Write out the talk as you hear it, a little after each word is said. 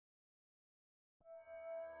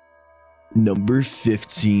Number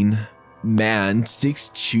 15. Man sticks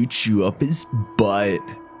choo-choo up his butt.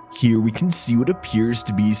 Here we can see what appears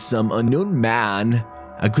to be some unknown man.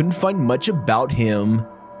 I couldn't find much about him,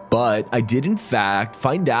 but I did in fact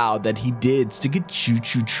find out that he did stick a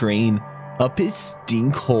choo-choo train up his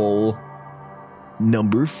stink hole.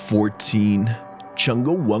 Number 14.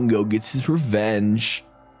 Chungo Wungo gets his revenge.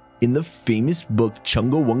 In the famous book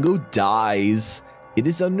Chungo Wungo Dies, it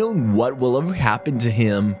is unknown what will ever happen to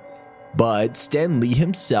him, but Stan Lee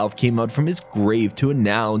himself came out from his grave to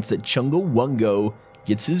announce that Chungo Wungo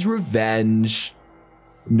gets his revenge.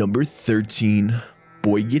 Number 13.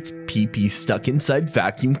 Boy gets pee-pee stuck inside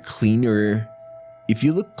vacuum cleaner. If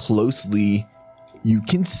you look closely, you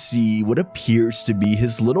can see what appears to be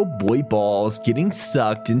his little boy balls getting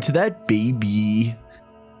sucked into that baby.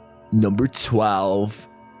 Number 12.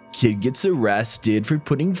 Kid gets arrested for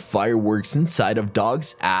putting fireworks inside of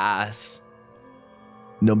dog's ass.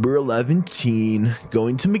 Number 11. Teen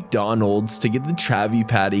going to McDonald's to get the Travi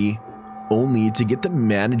Patty, only to get the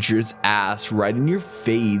manager's ass right in your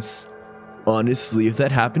face. Honestly, if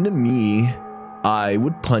that happened to me, I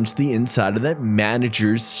would punch the inside of that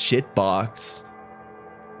manager's shitbox.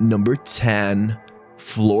 Number 10.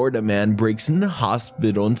 Florida man breaks into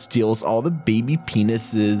hospital and steals all the baby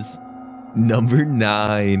penises. Number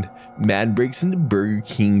 9. Man breaks into Burger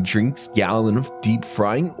King, drinks gallon of deep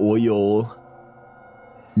frying oil.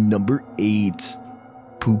 Number 8.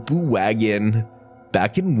 Poo-poo wagon.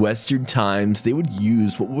 Back in Western times, they would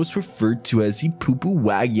use what was referred to as the poo-poo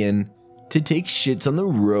wagon to take shits on the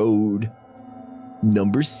road.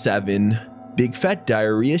 Number 7. Big fat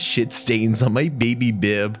diarrhea shit stains on my baby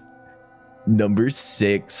bib. Number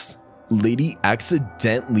 6. Lady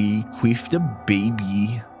accidentally queefed a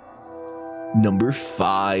baby. Number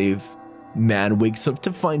 5. Man wakes up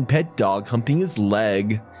to find pet dog humping his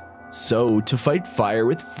leg. So, to fight fire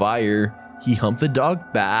with fire, he humped the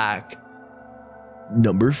dog back.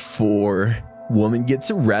 Number 4. Woman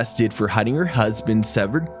gets arrested for hiding her husband's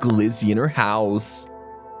severed glizzy in her house.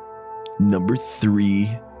 Number 3.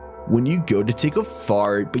 When you go to take a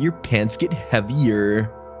fart, but your pants get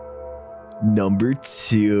heavier. Number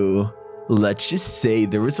 2. Let's just say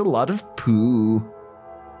there was a lot of poo.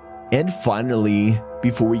 And finally,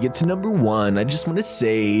 before we get to number 1, I just want to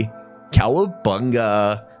say,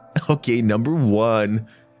 cowabunga. Okay, number 1.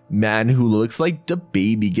 Man who looks like the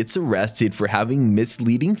baby gets arrested for having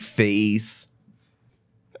misleading face.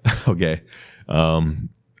 Okay. All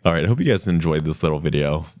right. I hope you guys enjoyed this little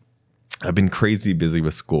video. I've been crazy busy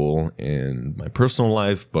with school and my personal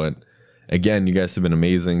life, but again, you guys have been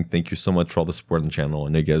amazing. Thank you so much for all the support on the channel.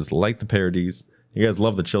 And you guys like the parodies. You guys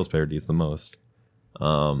love the Chills parodies the most.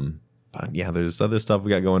 But yeah, there's other stuff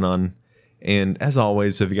we got going on. And as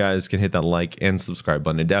always, if you guys can hit that like and subscribe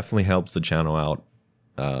button, it definitely helps the channel out.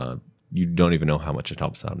 You don't even know how much it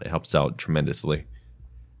helps out. It helps out tremendously.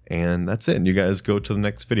 And that's it. You guys go to the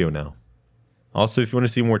next video now. Also, if you want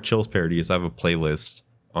to see more Chills parodies, I have a playlist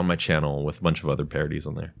on my channel with a bunch of other parodies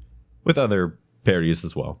on there. With other parodies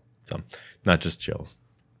as well. So, not just Chills.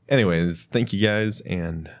 Anyways, thank you guys,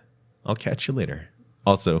 and I'll catch you later.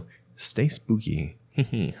 Also, stay spooky.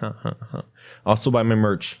 Also, buy my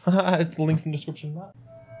merch. It's the links in the description.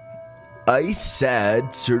 I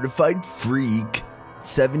said certified freak.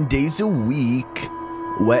 7 days a week.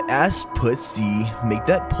 Wet ass pussy. Make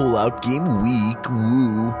that pull out game weak.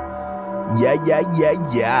 Woo.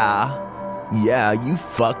 Yeah. Yeah, you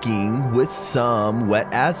fucking with some wet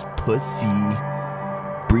ass pussy.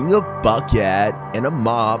 Bring a bucket and a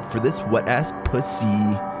mop for this wet ass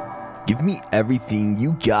pussy. Give me everything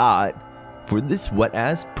you got for this wet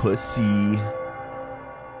ass pussy.